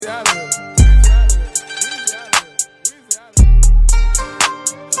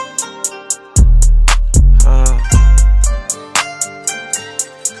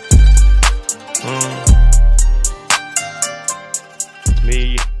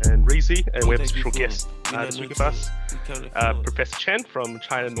University, and we have a special guest this week with us, Professor Chen from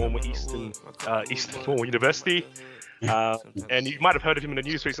China Eastern Normal University. And you might have heard of him in the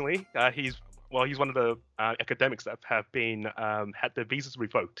news recently. He's one of the academics that have been had their visas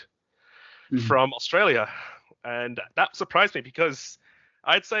revoked from Australia, and that surprised me because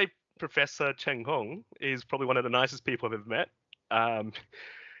I'd say Professor Chen Hong is probably one of the nicest people I've ever met, and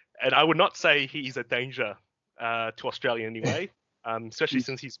I would not say he's a danger to Australia anyway, especially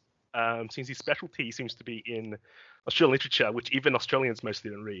since his specialty seems to be in Australian literature, which even Australians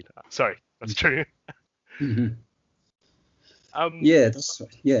mostly don't read. Sorry, that's true. Yeah, that's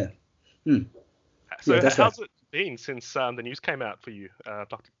right. Yeah. So yeah, how's it been since the news came out for you,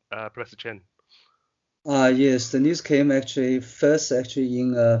 Professor Chen? Yes, the news came first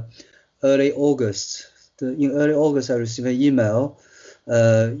in early August. In early August, I received an email,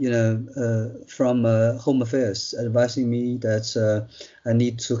 from Home Affairs advising me that I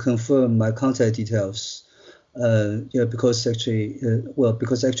need to confirm my contact details. Because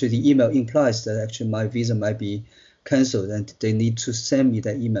the email implies that my visa might be cancelled and they need to send me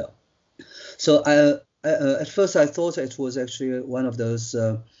that email. So at first I thought it was actually one of those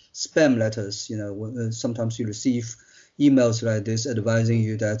spam letters. Sometimes you receive emails like this advising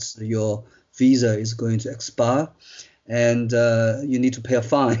you that your visa is going to expire and you need to pay a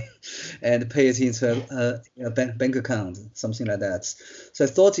fine and pay it into a bank account, something like that. So I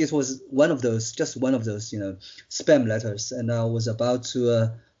thought it was just one of those, spam letters, and I was about to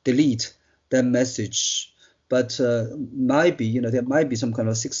delete that message. But there might be some kind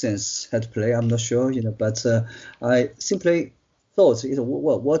of sixth sense at play. I'm not sure, but I simply thought,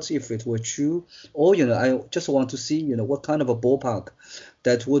 what if it were true? Or, I just want to see, what kind of a ballpark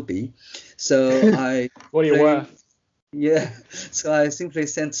that would be. So I what are you worth? Yeah, so I simply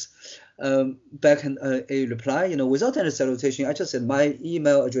sent back a reply, without any salutation. I just said my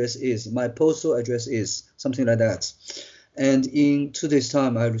email address is, my postal address is, something like that. And in 2 days'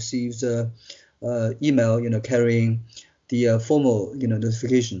 time, I received email, carrying the formal,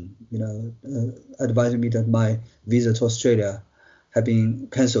 notification, advising me that my visa to Australia had been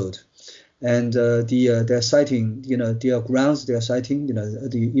cancelled. And their citing, their grounds they're citing,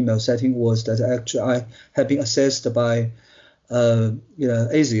 the email citing was that actually I had been assessed by,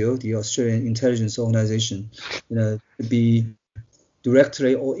 ASIO, the Australian Intelligence Organization, to be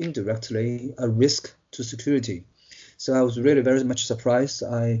directly or indirectly a risk to security. So I was really very much surprised.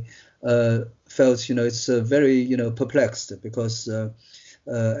 I felt, it's very, perplexed because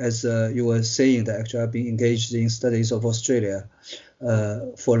as you were saying, that actually I've been engaged in studies of Australia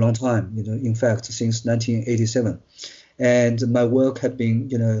for a long time, in fact, since 1987. And my work had been,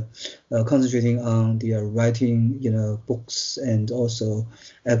 concentrating on the writing, books and also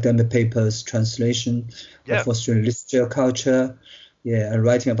academic papers, translation of Australian literature, culture, and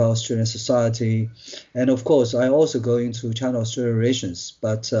writing about Australian society. And of course, I also go into China-Australia relations,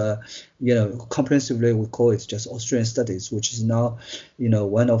 but, comprehensively we call it just Australian studies, which is now,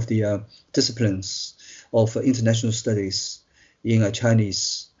 one of the disciplines of international studies in a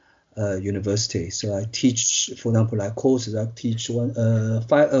Chinese university. So I teach, for example, like courses. I teach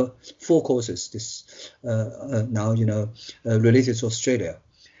 4 courses this now, related to Australia,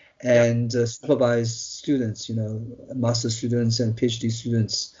 and supervise students, master students and PhD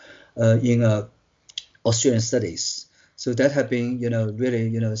students in Australian studies. So that have been,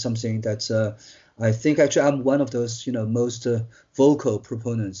 really, something that I think actually I'm one of those, most vocal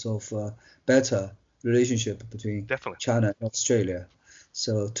proponents of better relationship between China and Australia.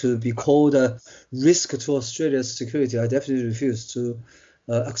 So to be called a risk to Australia's security, I definitely refuse to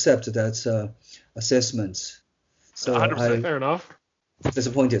accept that assessment. So 100%, fair enough.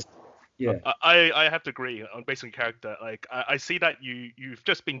 Disappointed. Yeah. I have to agree on basic character. Like I see that you've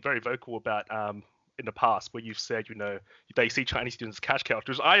just been very vocal about in the past where you've said, they see Chinese students as cash cows,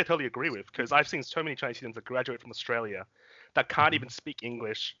 which I totally agree with, because I've seen so many Chinese students that graduate from Australia that can't even speak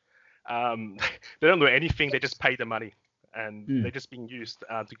English. They don't know anything. They just pay the money, and they're just being used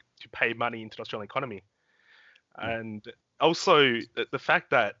to pay money into the Australian economy. And also the fact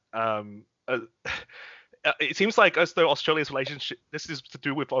that it seems like as though Australia's relationship, this is to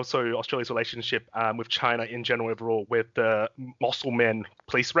do with also Australia's relationship with China in general overall, with the Muslim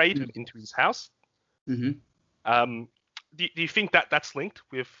police raid into his house. Do you think that that's linked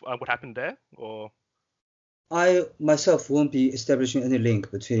with what happened there, or? I myself won't be establishing any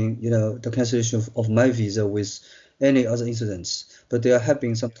link between, the cancellation of my visa with any other incidents. But there have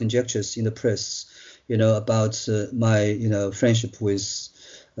been some conjectures in the press, about my, friendship with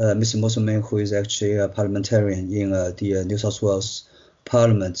Mr. Musselman, who is actually a parliamentarian in the New South Wales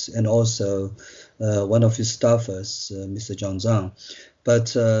Parliament, and also one of his staffers, Mr. Zhang Zhang,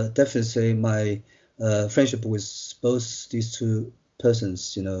 But definitely my friendship with both these two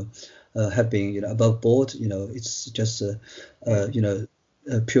persons, have been, above board. It's just,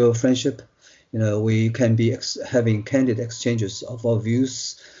 pure friendship. We can be having candid exchanges of our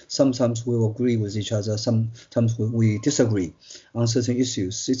views. Sometimes we will agree with each other. Sometimes we disagree on certain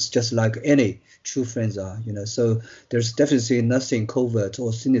issues. It's just like any true friends are. So there's definitely nothing covert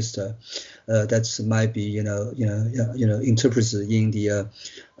or sinister that might be, interpreted in the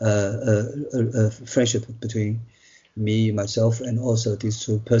friendship between me, myself, and also these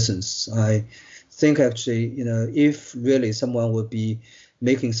two persons. I think actually, if really someone would be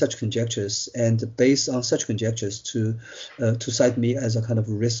making such conjectures and based on such conjectures to cite me as a kind of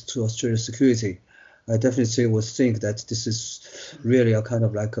risk to Australia's security, I definitely would think that this is really a kind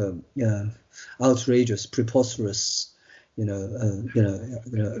of like a outrageous, preposterous,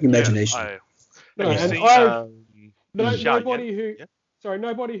 imagination. Nobody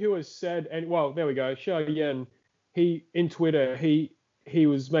who has said, and well, there we go, Xia Yan, he in Twitter, he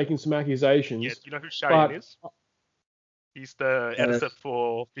was making some accusations. Yeah, you know who Xia Yan is? He's the editor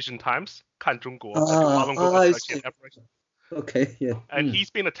for Vision Times, 看中国, Okay, yeah. And he's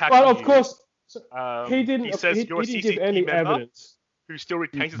been attacking you. Well, of you. Course, he says he you're a didn't give CCP any member evidence. who still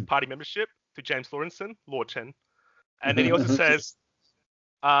retains his party membership to James Lawrenson, Lord Chen. And then he also says,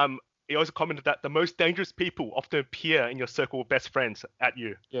 he also commented that the most dangerous people often appear in your circle of best friends at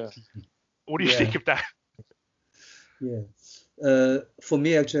you. Yeah. What do you think of that? Yeah. For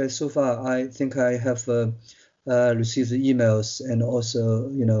me, actually, so far, I think I have received emails and also,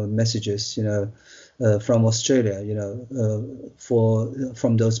 messages, from Australia,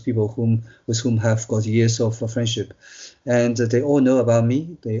 from those people with whom have got years of friendship, and they all know about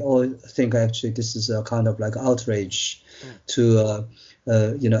me. They all think actually this is a kind of like outrage to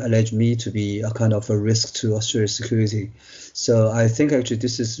allege me to be a kind of a risk to Australia's security. So I think actually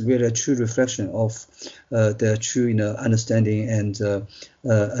this is really a true reflection of their true, understanding and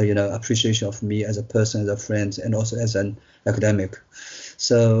appreciation of me as a person, as a friend, and also as an academic.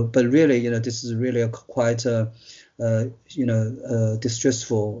 So, but really, this is really a quite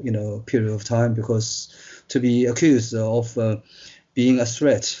distressful, period of time, because to be accused of being a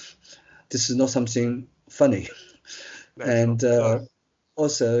threat, this is not something funny. And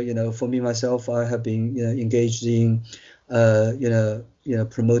also, for me myself, I have been engaged in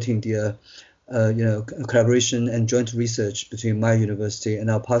promoting the collaboration and joint research between my university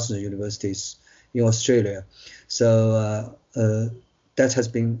and our partner universities in Australia. So that has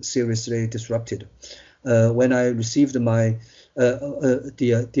been seriously disrupted. When I received the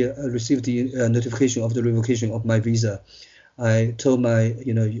notification of the revocation of my visa, I told my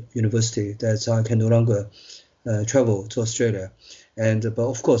university that I can no longer travel to Australia, but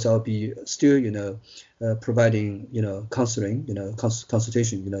of course I'll be still providing counseling,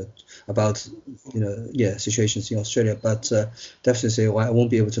 consultation about situations in Australia, but definitely I won't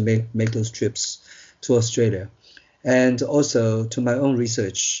be able to make those trips to Australia. And also to my own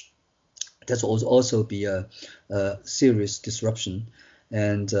research, that will also be a serious disruption.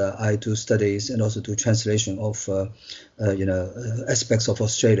 And I do studies and also do translation of aspects of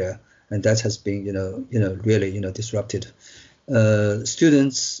Australia, and that has been really disrupted. My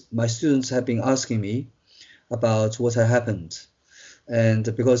students have been asking me about what had happened, and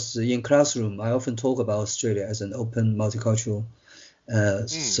because in classroom I often talk about Australia as an open multicultural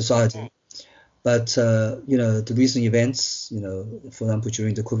society. But the recent events, for example,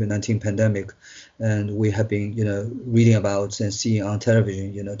 during the COVID-19 pandemic, and we have been reading about and seeing on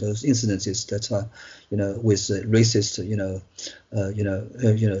television those incidences that are with racist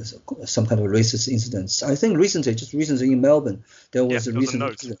some kind of racist incidents. I think just recently in Melbourne there was a recent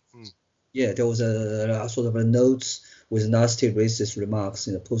incident. There was a sort of a note with nasty racist remarks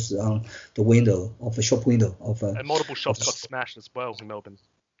posted on the window of a shop window of and multiple shops got smashed as well in Melbourne.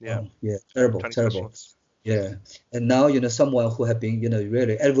 Terrible. Yeah, and now someone who have been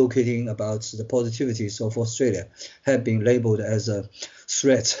really advocating about the positivities of Australia have been labeled as a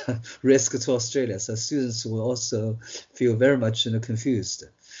threat, risk to Australia. So students will also feel very much confused.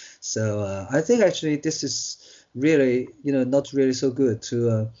 So I think actually this is really not really so good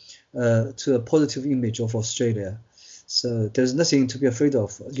to a positive image of Australia. So there's nothing to be afraid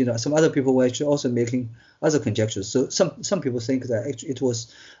of. Some other people were actually also making other conjectures. So some people think that actually it was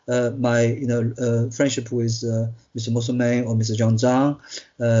my friendship with Mr. Moselman or Mr. Zhang Zhang,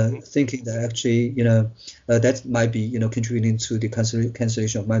 thinking that actually that might be contributing to the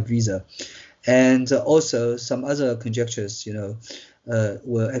cancellation of my visa, and also some other conjectures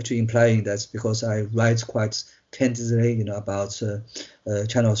were actually implying that because I write quite candidly about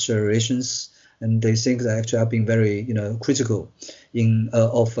China-Australia relations. And they think that actually I've been very, critical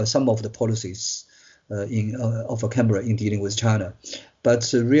of some of the policies of Canberra in dealing with China.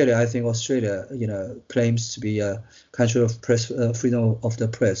 But really, I think Australia, claims to be a country of press, freedom of the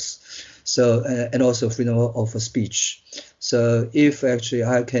press, so and also freedom of speech. So if actually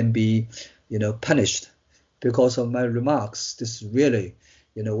I can be, punished because of my remarks, this really,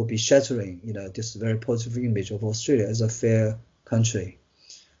 would be shattering, this very positive image of Australia as a fair country.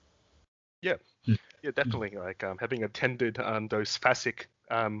 Yeah, yeah, definitely. Like having attended those FASIC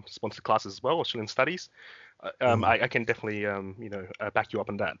sponsored classes as well, Australian Studies, I can definitely back you up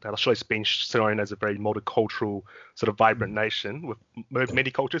on that. That Australia's been shown as a very multicultural, sort of vibrant nation with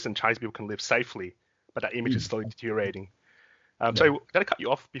many cultures, and Chinese people can live safely. But that image is slowly deteriorating. So did I cut you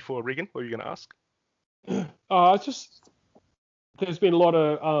off before, Regan? What were you going to ask? There's been a lot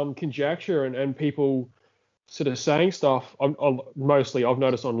of conjecture and people sort of saying stuff. Mostly I've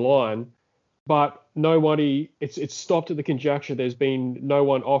noticed online, but nobody. It's stopped at the conjecture. There's been no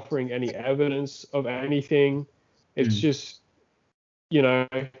one offering any evidence of anything. It's just, and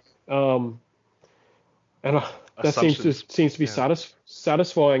that seems to be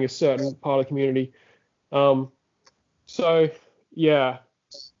satisfying a certain part of the community. So yeah,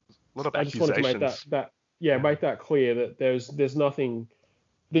 a lot of I just wanted to make make that clear that there's nothing.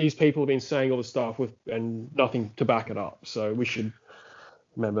 These people have been saying all this stuff and nothing to back it up. So we should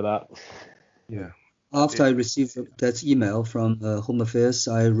remember that. Yeah. After I received that email from Home Affairs,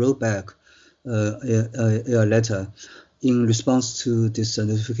 I wrote back a letter in response to this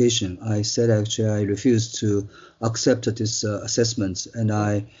notification. I said actually I refuse to accept this assessment, and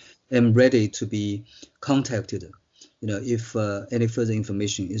I am ready to be contacted. If any further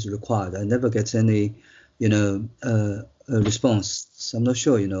information is required. I never get any, response. So I'm not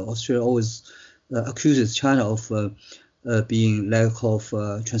sure. Australia always accuses China of being lack of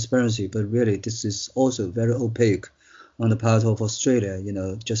transparency, but really this is also very opaque on the part of Australia.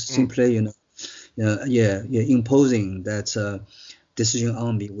 Just simply, imposing that decision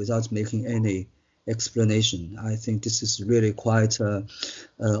on me without making any explanation. I think this is really quite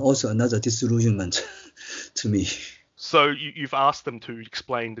also another disillusionment to me. So you've asked them to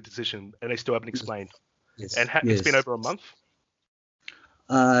explain the decision, and they still haven't explained. Yes. And it's been over a month.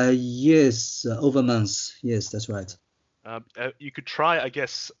 Yes, over months. Yes, that's right. You could try, I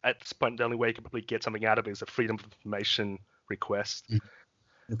guess, at this point, the only way you can probably get something out of it is a freedom of information request.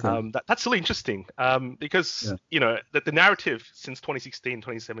 Okay. That's really interesting because, the narrative since 2016,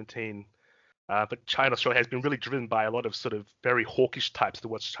 2017, but China, Australia has been really driven by a lot of sort of very hawkish types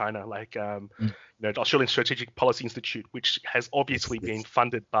towards China, like, the Australian Strategic Policy Institute, which has obviously been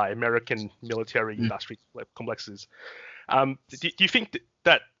funded by American military industry complexes. Do you think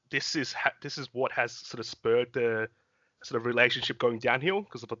that this is what has sort of spurred the sort of relationship going downhill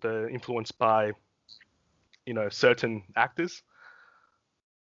because of the influence by, certain actors?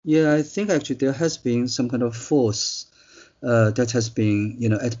 Yeah, I think actually there has been some kind of force that has been,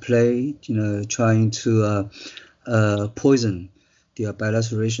 at play, trying to poison the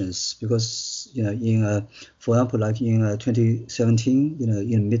bilateral relations because, for example, like in 2017,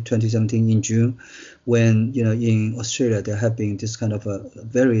 in mid-2017 in June, when, in Australia there have been this kind of a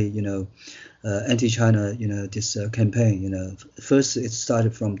very, anti-China, this campaign. First it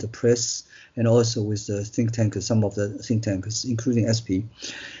started from the press and also with the think tank, some of the think tanks, including SP.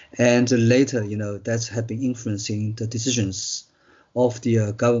 And later, that's have been influencing the decisions of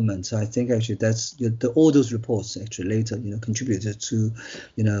the government. I think actually that's all those reports actually later, contributed to,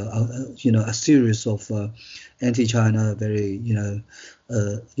 a series of anti-China, very,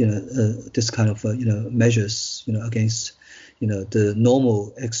 this kind of, measures, against, the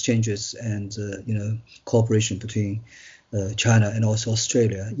normal exchanges and, cooperation between China and also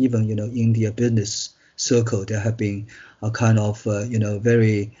Australia. Even, in the business circle, there have been a kind of,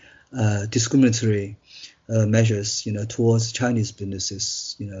 very discriminatory measures, towards Chinese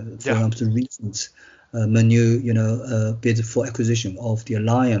businesses. For example, the recent Manu, bid for acquisition of the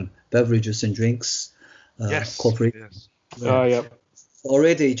Lion Beverages and Drinks corporation. Yes.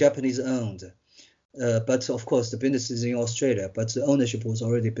 Already Japanese owned. But of course, the business is in Australia, but the ownership was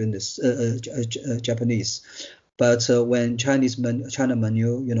already Japanese. But when China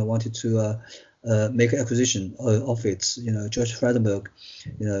Manu, wanted to make acquisition of it, George Frydenberg,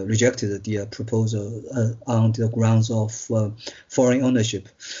 rejected the proposal on the grounds of foreign ownership.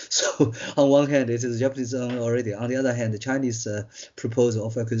 So on one hand, it is Japanese owned already. On the other hand, the Chinese proposal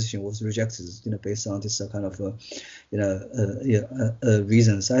of acquisition was rejected, based on this kind of,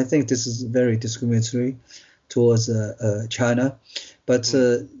 reasons. I think this is very discriminatory towards China, but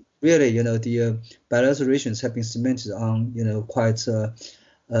really, the bilateral relations have been cemented on, quite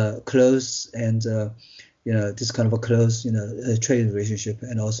close and this kind of a close, trade relationship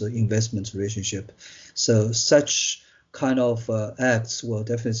and also investment relationship. So such kind of acts will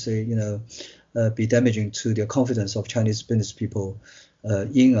definitely, be damaging to the confidence of Chinese business people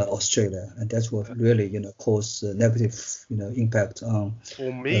in Australia, and that's what really, cause negative, impact on.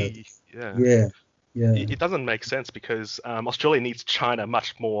 For me, yeah. It doesn't make sense because Australia needs China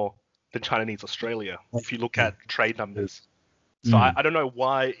much more than China needs Australia. If you look at trade numbers, so I don't know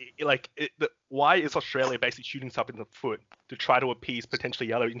why. Why is Australia basically shooting itself in the foot to try to appease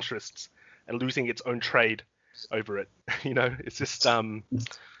potentially other interests and losing its own trade over it? It's just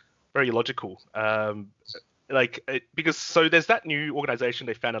very illogical. Because there's that new organization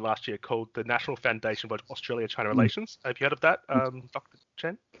they founded last year called the National Foundation for Australia-China Relations. Have you heard of that, Dr.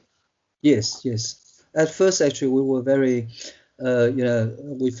 Chen? Yes. At first, actually, we were very,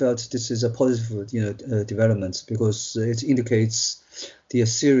 we felt this is a positive, development because it indicates the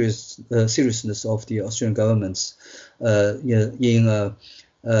seriousness of the Australian government, in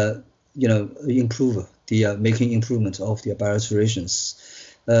making improvement of the bilateral relations.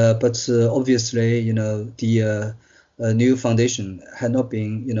 But obviously, the new foundation had not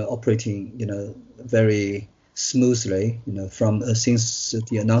been, operating, very smoothly, from since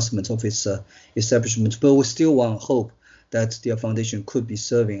the announcement of its establishment. But we still hope that the foundation could be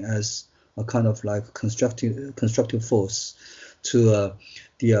serving as a kind of like constructive force to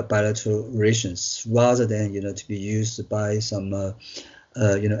the bilateral relations, rather than to be used by some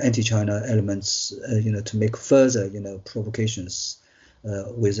anti-China elements, to make further provocations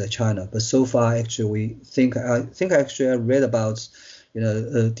with China. But so far, actually, I think actually I read about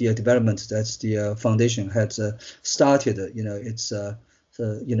the development that the foundation had started, its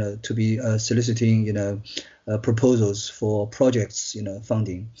to be soliciting proposals for projects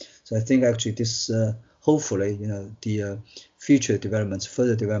funding. So I think actually this hopefully the further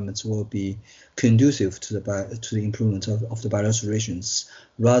developments will be conducive to the improvement of the bilateral relations,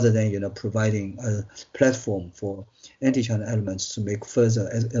 rather than providing a platform for anti-China elements to make further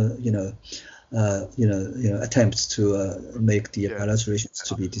attempts to make the bilateral relations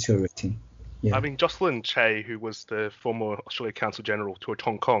to be deteriorating. Yeah. I mean, Jocelyn Che, who was the former Australia Consul General to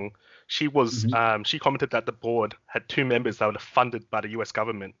Hong Kong, she was she commented that the board had two members that were funded by the US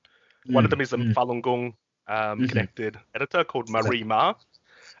government. One of them is a Falun Gong connected editor called Marie Ma.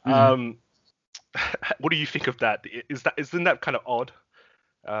 What do you think of that? Isn't that kind of odd?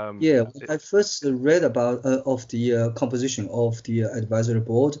 When I first read about of the composition of the advisory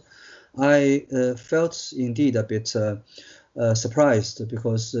board, I felt indeed a bit surprised,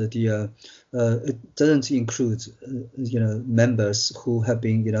 because it doesn't include members who have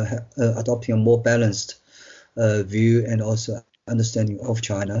been adopting a more balanced view and also understanding of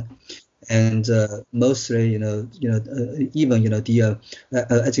China. And mostly, even the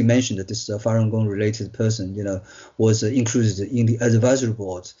as you mentioned, this Falun Gong related person, was included in the advisory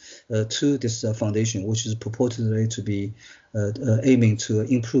board to this foundation, which is purportedly to be aiming to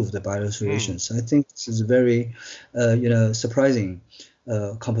improve the bilateral relations. I think this is a very, surprising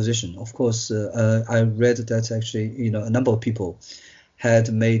composition. Of course, I read that actually, a number of people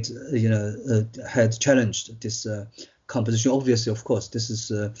had made, had challenged this composition. Obviously, of course, this is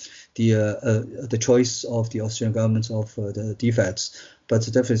the choice of the Australian government of the DFATs, but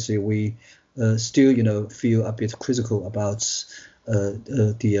definitely we still feel a bit critical about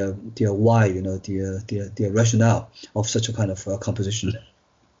the why, the rationale of such a kind of composition.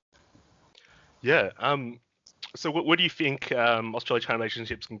 Yeah. So what do you think Australia-China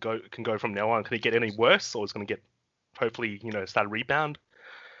relationships can go from now on? Can it get any worse, or is it going to get hopefully start a rebound?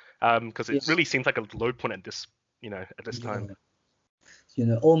 Because it really seems like a low point at this time.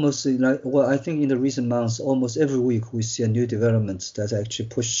 Almost I think in the recent months, almost every week we see a new development that actually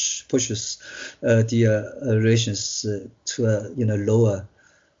pushes the relations to a lower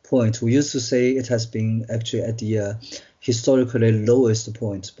point. We used to say it has been actually at the historically lowest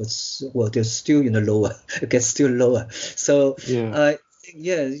point, but there's still lower. It gets still lower. So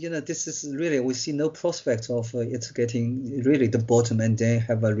this is really, we see no prospect of it getting really the bottom and then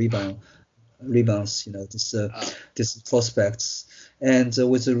have a rebounds, this prospects. And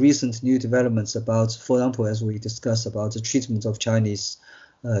with the recent new developments about, for example, as we discussed about the treatment of Chinese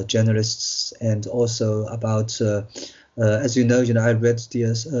journalists, and also about, as I read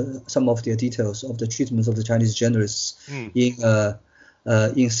some of the details of the treatment of the Chinese journalists in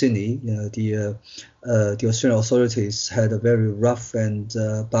Sydney. The Australian authorities had a very rough and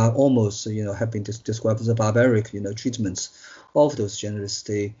almost have been described as a barbaric treatment of those journalists.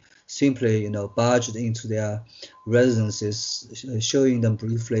 They simply barged into their residences, showing them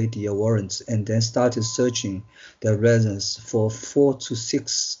briefly the warrants, and then started searching their residence for 4 to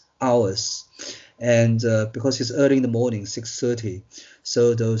 6 hours. And because it's early in the morning, 6:30,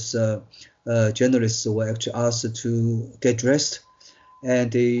 so those journalists were actually asked to get dressed,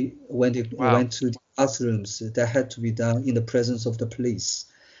 and when they went to the bathrooms, that had to be done in the presence of the police,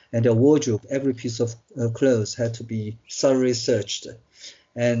 and their wardrobe, every piece of clothes had to be thoroughly searched,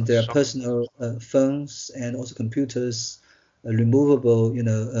 and their personal phones and also computers, removable,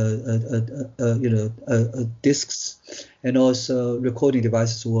 discs, and also recording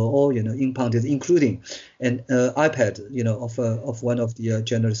devices were all, impounded, including an iPad, of one of the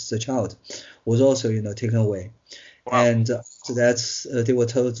journalists' child, was also, taken away. Wow. And after that, they were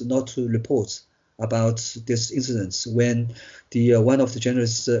told not to report about this incident. When the one of the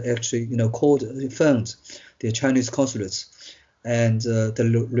journalists actually, phoned the Chinese consulate, and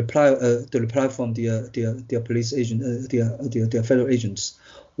the reply from the police agent, the federal agents,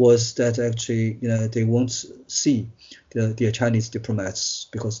 was that actually, they won't see the Chinese diplomats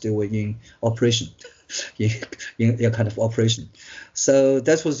because they were in operation, in a kind of operation. So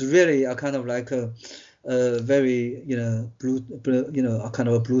that was really a kind of like a very, a kind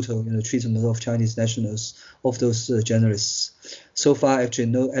of a brutal, treatment of Chinese nationals, of those journalists. So far, actually,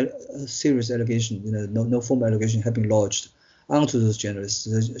 no serious allegation, no formal allegation have been lodged onto those journalists.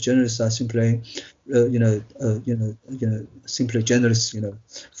 The journalists are simply, simply journalists,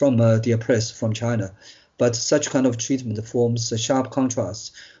 from the press from China. But such kind of treatment forms a sharp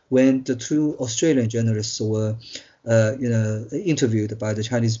contrast when the two Australian journalists were, interviewed by the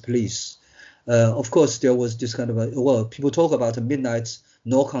Chinese police. Of course, there was this kind of people talk about a midnight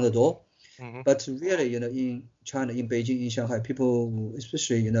knock on the door, but really, in China, in Beijing, in Shanghai, people,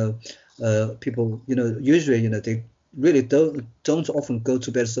 especially, people, usually, they really don't often go to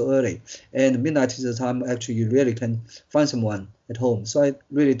bed so early, and midnight is the time actually you really can find someone at home. So I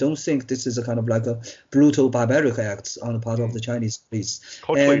really don't think this is a kind of like a brutal barbaric act on the part of the Chinese police.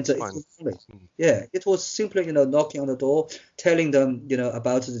 And it was simply, knocking on the door, telling them,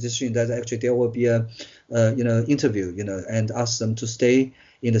 about the decision that actually there will be a interview, and ask them to stay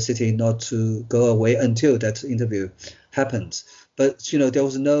in the city, not to go away until that interview happened. But there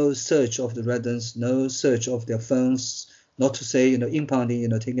was no search of the residents, no search of their phones, not to say impounding,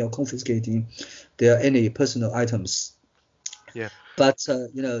 taking or confiscating any personal items. Yeah. But so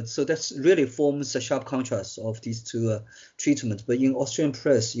that's really forms a sharp contrast of these two treatments. But in Australian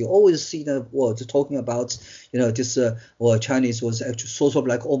press, you always see the world talking about this Chinese was actually sort of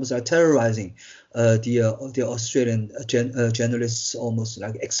like almost like terrorizing the Australian journalists, almost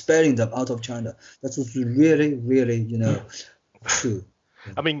like expelling them out of China. That was really, really true.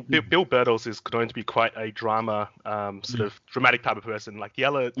 I mean, Bill Birtles is going to be quite a dramatic type of person. Like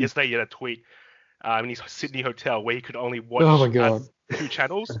yesterday, he had a tweet in his Sydney hotel where he could only watch 2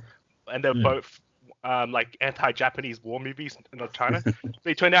 channels, and they're both like anti-Japanese war movies in China.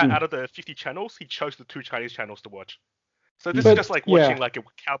 But it turned out of the 50 channels, he chose the 2 Chinese channels to watch. So this is just like watching like a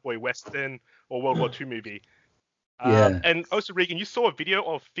cowboy western or World War II movie. And also, Regan, you saw a video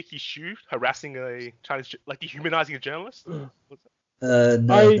of Vicky Xu harassing a Chinese, like dehumanizing a journalist? No,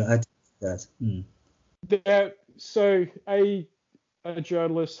 I didn't see that. So a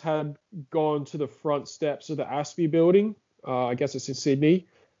journalist had gone to the front steps of the Aspie building. I guess it's in Sydney.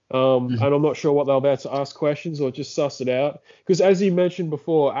 And I'm not sure what they were there to ask questions or just suss it out. Because as you mentioned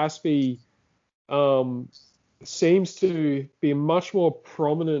before, Aspie seems to be much more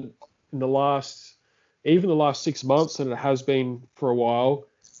prominent in the last 6 months than it has been for a while.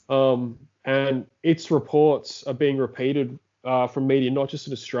 And its reports are being repeated from media, not just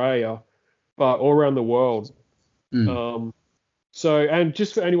in Australia, but all around the world. So, and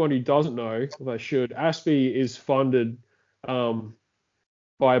just for anyone who doesn't know, they should, Aspie is funded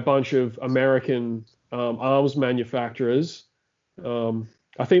by a bunch of American arms manufacturers.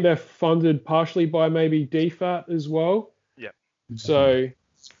 I think they're funded partially by maybe DFAT as well. Yeah. So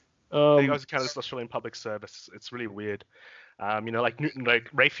they also count as Australian Public Service. It's really weird. Like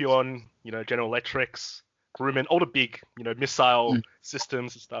Raytheon, General Electrics, Grumman, all the big, missile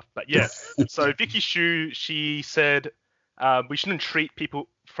systems and stuff. But yeah, so Vicky Xu, she said we shouldn't treat people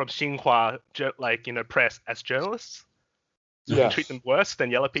from Xinhua press as journalists. So we treat them worse than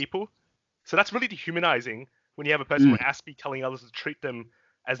yellow people. So that's really dehumanizing when you have a person from Aspie telling others to treat them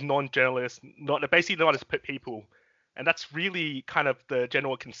as non-journalists, basically not as people. And that's really kind of the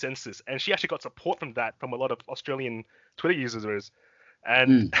general consensus. And she actually got support from that from a lot of Australian Twitter users.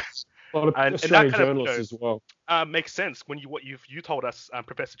 And a lot of Australian journalists as well. Makes sense when what you told us,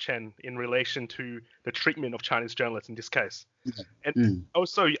 Professor Chen, in relation to the treatment of Chinese journalists in this case. And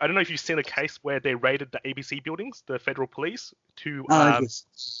also, I don't know if you've seen a case where they raided the ABC buildings, the federal police, in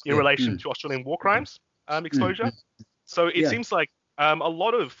relation to Australian war crimes exposure. So it seems like A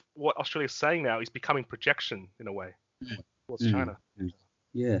lot of what Australia's saying now is becoming projection in a way towards China.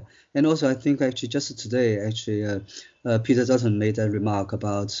 Yeah, and also I think actually just today, Peter Dutton made a remark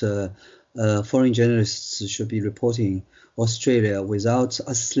about foreign journalists should be reporting Australia without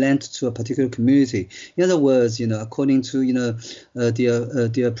a slant to a particular community. In other words, according to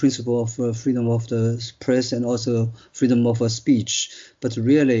their principle of freedom of the press and also freedom of speech. But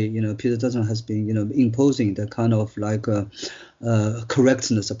really, Peter Dutton has been imposing that kind of like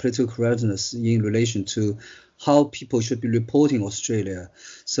correctness, a political correctness in relation to how people should be reporting Australia.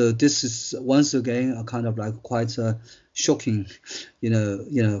 So this is once again a kind of like quite a shocking,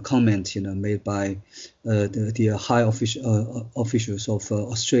 comment, made by the high officials of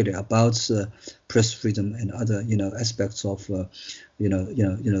Australia about press freedom and other, aspects of,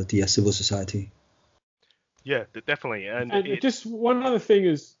 the civil society. Yeah, definitely. And just one other thing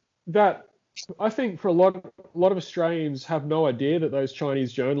is that I think for a lot of Australians have no idea that those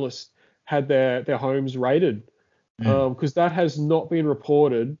Chinese journalists had their homes raided, because that has not been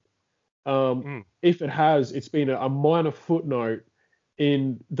reported. If it has, it's been a minor footnote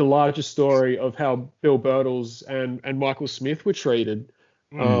in the larger story of how Bill Birtles and Michael Smith were treated.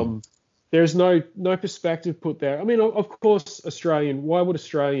 There's no perspective put there. I mean, of course, why would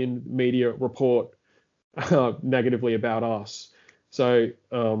Australian media report negatively about us? So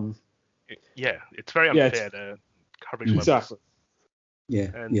it's very unfair to coverage levels. Exactly.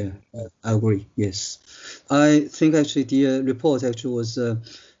 I agree. Yes, I think actually the report actually was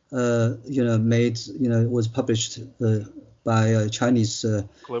was published by Chinese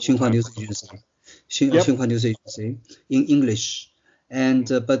Xinhua News Agency, Xinhua News Agency in English. And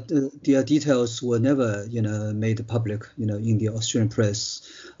but their details were never made public in the Australian press.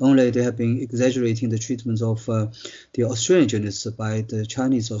 Only they have been exaggerating the treatment of the Australian journalists by the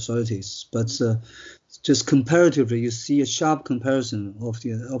Chinese authorities. But just comparatively, you see a sharp comparison of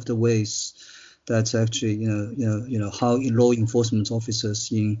the ways that actually how law enforcement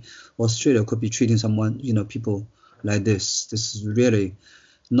officers in Australia could be treating someone people like this. This is really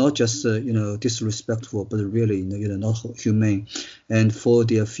not just disrespectful, but really not humane. And for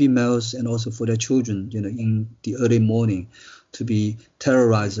their females and also for their children, in the early morning, to be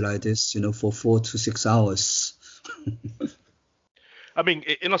terrorized like this, for 4 to 6 hours. I mean,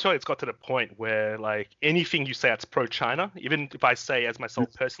 in Australia, it's got to the point where like anything you say that's pro-China, even if I say as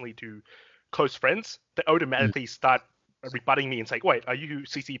myself personally to close friends, they automatically start rebutting me and say, wait, are you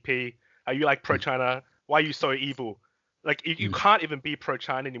CCP? Are you like pro-China? Why are you so evil? Like you can't even be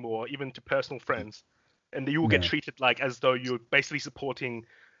pro-China anymore, even to personal friends, and you will get treated like as though you're basically supporting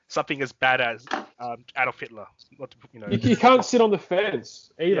something as bad as Adolf Hitler. You can't sit on the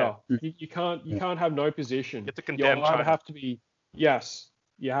fence either. Yeah. You can't have no position. You have to condemn China. Have to be you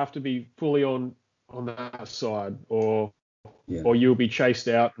have to be fully on that side, or you'll be chased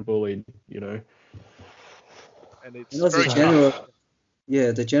out and bullied. And it's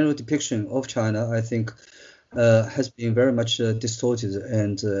the general depiction of China, I think, has been very much distorted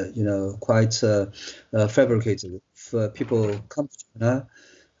and quite fabricated. If people come to China,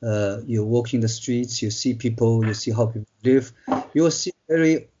 you walk in the streets, you see people, you see how people live, you will see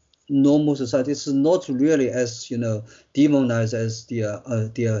very normal society. It's not really as demonized as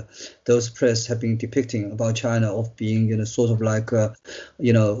those press have been depicting about China of being sort of like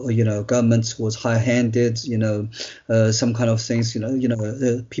government was high-handed, some kind of things,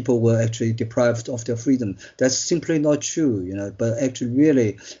 people were actually deprived of their freedom. That's simply not true, but actually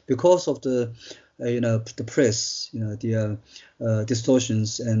really because of the the press, the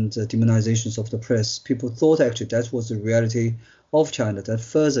distortions and demonizations of the press, people thought actually that was the reality of China, that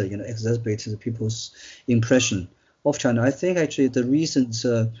further exacerbated people's impression of China. I think actually the recent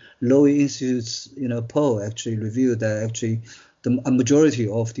Lowy Institute's poll actually revealed that actually a majority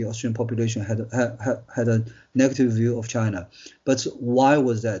of the Australian population had a negative view of China. But why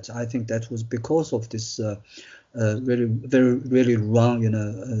was that? I think that was because of this really wrong,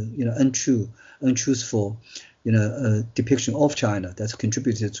 untruthful, depiction of China that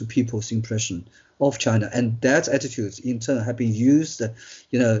contributed to people's impression of China, and that attitude in turn have been used,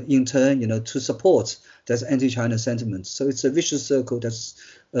 to support that anti-China sentiment. So it's a vicious circle that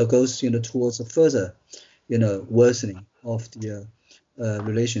goes, towards a further, worsening of the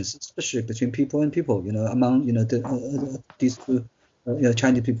relations, especially between people and people, among these two,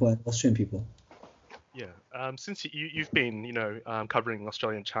 Chinese people and Australian people. Yeah. Since you've been, covering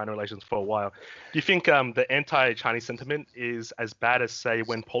Australian-China relations for a while, do you think the anti-Chinese sentiment is as bad as, say,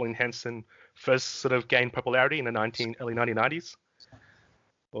 when Pauline Hanson first sort of gained popularity in the early 1990s?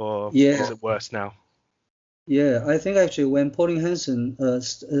 Or is it worse now? Yeah, I think actually when Pauline Hanson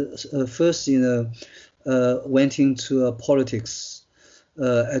first, went into politics,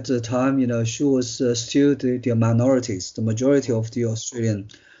 at the time, she was still the minorities. The majority of the Australian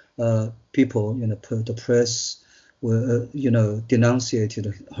people, the press were,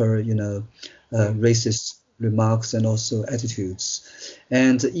 denunciated her, racist remarks and also attitudes.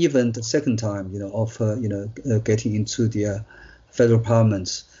 And even the second time, of her, getting into the federal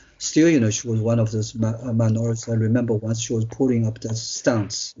parliament, still, she was one of those minorities. I remember once she was pulling up that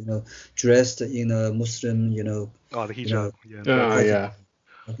stance, dressed in a Muslim, Oh, the hijab. Yeah.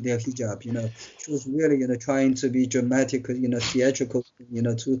 their hijab, she was really, trying to be dramatic, theatrical,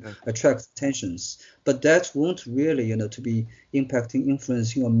 to attract attentions. But that won't really, to be impacting,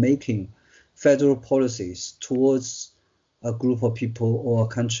 influencing, or making federal policies towards a group of people or a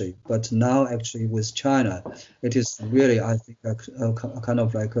country. But now, actually, with China, it is really, I think, a kind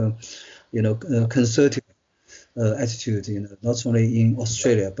of like a, concerted attitude, not only in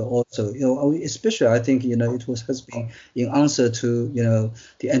Australia, but also, especially I think, has been in answer to,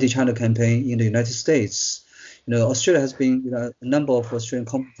 the anti-China campaign in the United States. Australia has been, a number of Australian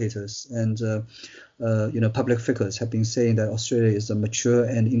commentators and, public figures have been saying that Australia is a mature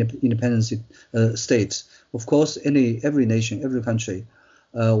and independent state. Of course, every nation, every country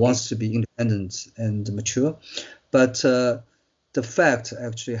wants to be independent and mature, but the fact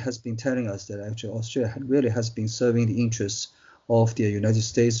actually has been telling us that actually Australia really has been serving the interests of the United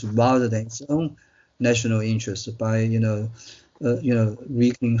States rather than its own national interests by,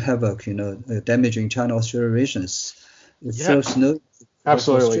 wreaking havoc, damaging China-Australia relations. It serves no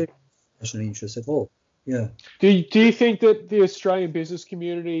absolutely national interest at all. Yeah. Do you think that the Australian business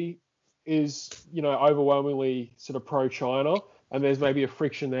community is, overwhelmingly sort of pro-China, and there's maybe a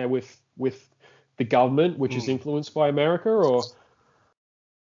friction there with the government, which is influenced by America, or?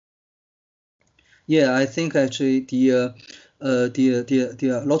 Yeah, I think actually the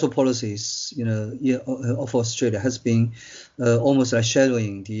lot of policies, of Australia has been almost like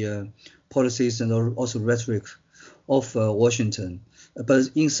shadowing the policies and also rhetoric of Washington. But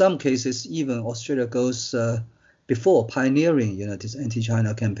in some cases, even Australia goes before pioneering, this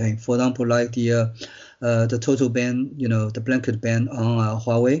anti-China campaign. For example, like the total ban, the blanket ban on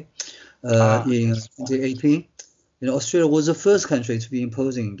Huawei in 2018. Australia was the first country to be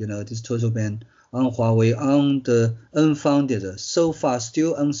imposing, this total ban on Huawei on the unfounded, so far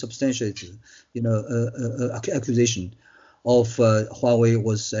still unsubstantiated, accusation of Huawei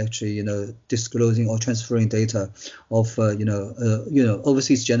was actually, disclosing or transferring data of,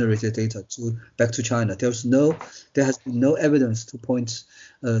 overseas generated data back to China. There has been no evidence to point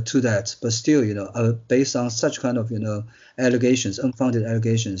to that, but still, based on such kind of, allegations, unfounded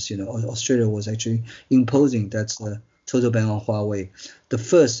allegations, Australia was actually imposing that total ban on Huawei, the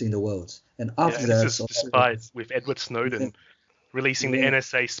first in the world. And after that, this is despite with Edward Snowden releasing the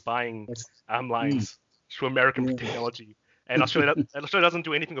NSA spying lines through American technology, and Australia doesn't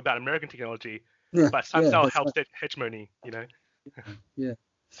do anything about American technology, but somehow helps that hegemony, Yeah,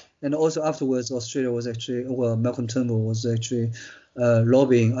 and also afterwards, Australia was actually, Malcolm Turnbull was actually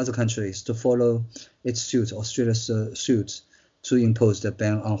lobbying other countries to follow its suit, Australia's suit, to impose the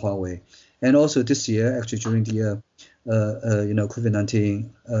ban on Huawei. And also this year, actually during the COVID-19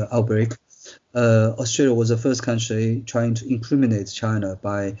 outbreak, Australia was the first country trying to incriminate China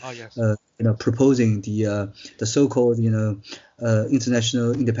by proposing the so-called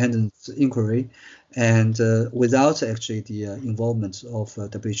international independence inquiry, and without actually the involvement of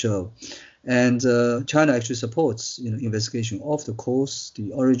WHO. And China actually supports investigation of the cause,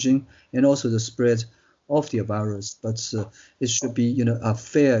 the origin, and also the spread of the virus, but it should be a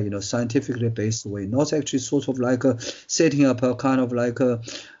fair, scientifically based way, not actually sort of like setting up a kind of like a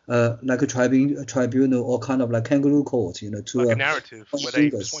tribunal or kind of like kangaroo court, to like a narrative where they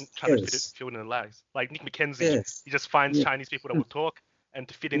just want China to fill in the lies. Like Nick McKenzie, he just finds Chinese people that will talk, and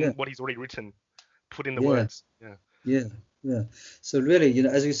to fit in what he's already written, put in the words. Yeah. So really,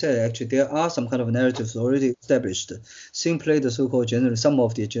 as you said, actually there are some kind of narratives already established. Simply the so-called some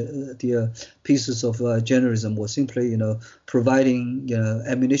of the pieces of journalism was simply, providing,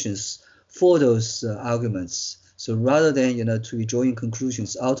 ammunitions for those arguments. So rather than, to be drawing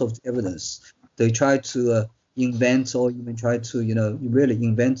conclusions out of the evidence, they try to invent or even try to, really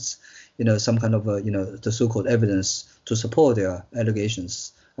invent, some kind of, the so-called evidence to support their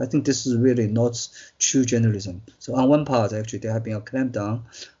allegations. I think this is really not true journalism. So on one part, actually, there have been a clampdown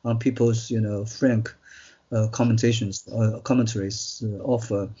on people's, frank commentaries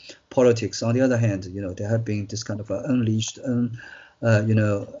of politics. On the other hand, there have been this kind of unleashed,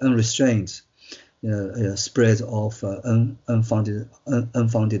 unrestrained, spread of unfounded,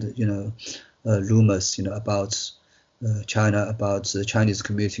 rumors, about China, about the Chinese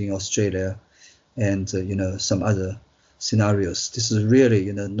community in Australia, and some other scenarios. This is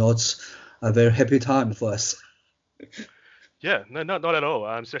really, not a very happy time for us. Yeah, no, not at all.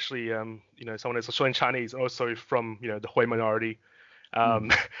 Especially, someone that's Australian Chinese, also from, the Hui minority.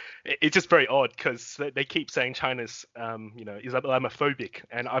 It's just very odd because they keep saying China's, Islamophobic,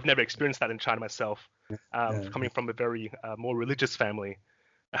 and I've never experienced that in China myself, coming from a very more religious family,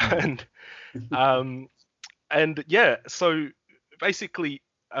 and yeah. So basically,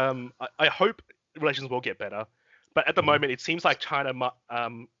 I hope relations will get better, but at the moment it seems like China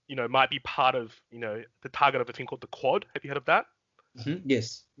might be part of the target of a thing called the Quad. Have you heard of that?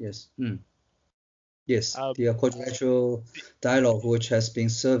 Yes. Yes, the quadrilateral dialogue, which has been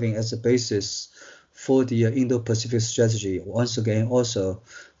serving as a basis for the Indo-Pacific strategy, once again also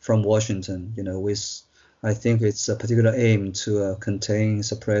from Washington, with, I think it's a particular aim to contain,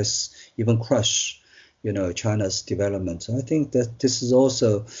 suppress, even crush, China's development. I think that this is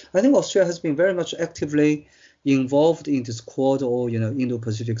also, I think Australia has been very much actively involved in this Quad or,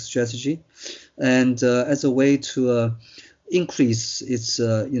 Indo-Pacific strategy, and as a way to increase its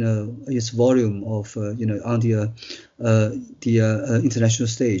its volume of on the international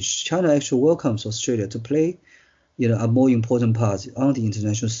stage. China actually welcomes Australia to play a more important part on the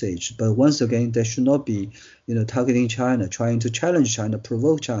international stage. But once again, they should not be targeting China, trying to challenge China,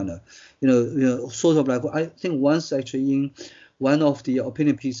 provoke China. Sort of like, I think once actually in one of the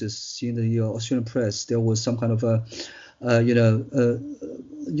opinion pieces in the Australian press, there was some kind of a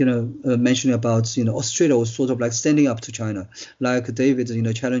mentioning about Australia was sort of like standing up to China, like David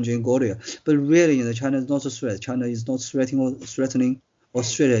challenging Goliath. But really, China is not a threat. China is not threatening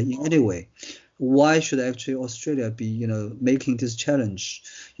Australia in any way. Why should actually Australia be making this challenge,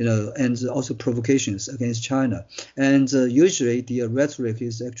 and also provocations against China? And usually the rhetoric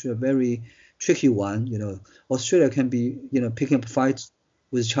is actually a very tricky one. Australia can be picking up fights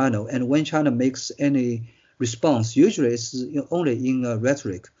with China, and when China makes any response, usually it's only in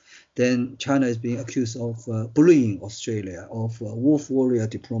rhetoric. Then China is being accused of bullying Australia, of wolf warrior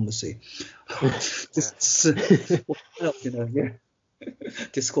diplomacy. This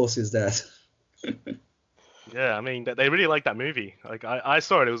discourse is that. Yeah, I mean they really like that movie. Like I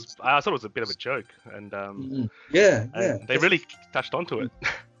saw it. I thought it was a bit of a joke, and and they really touched onto it.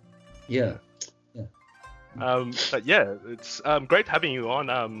 Yeah. But yeah, it's great having you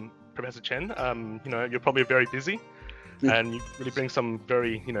on, Professor Chen. You're probably very busy, and you really bring some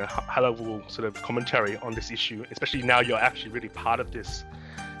very high-level sort of commentary on this issue. Especially now you're actually really part of this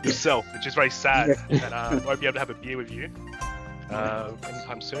yourself, which is very sad. And I won't be able to have a beer with you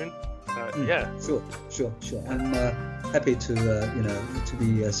anytime soon. Yeah. Sure. I'm happy to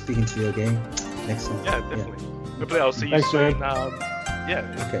be speaking to you again next time. Yeah, definitely. Hopefully I'll see you soon. Me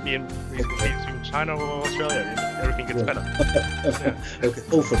and you in China or Australia, everything gets better. Okay,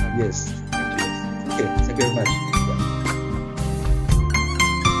 hopefully, yes. Okay, thank you very much.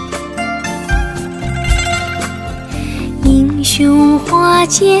 英雄花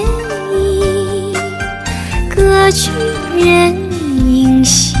间意，歌曲人影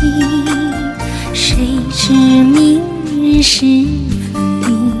稀。谁知明日是分离，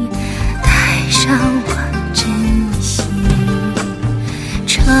台上望真心。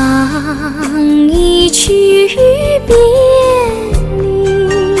唱一曲别离，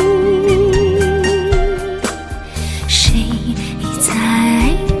谁在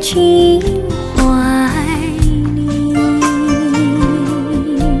君怀里？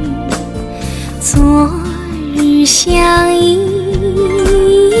昨日相依，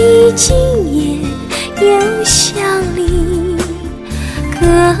今夜又相离，各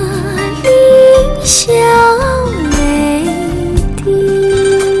临笑泪滴。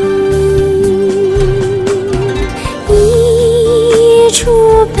一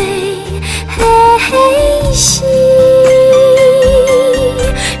出悲喜，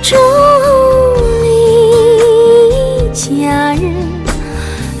众里佳人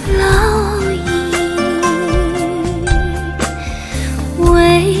老矣。为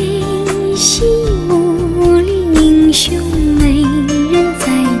戏幕里英雄美人在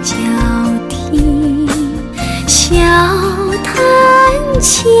交替，笑谈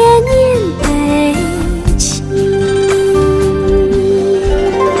千年。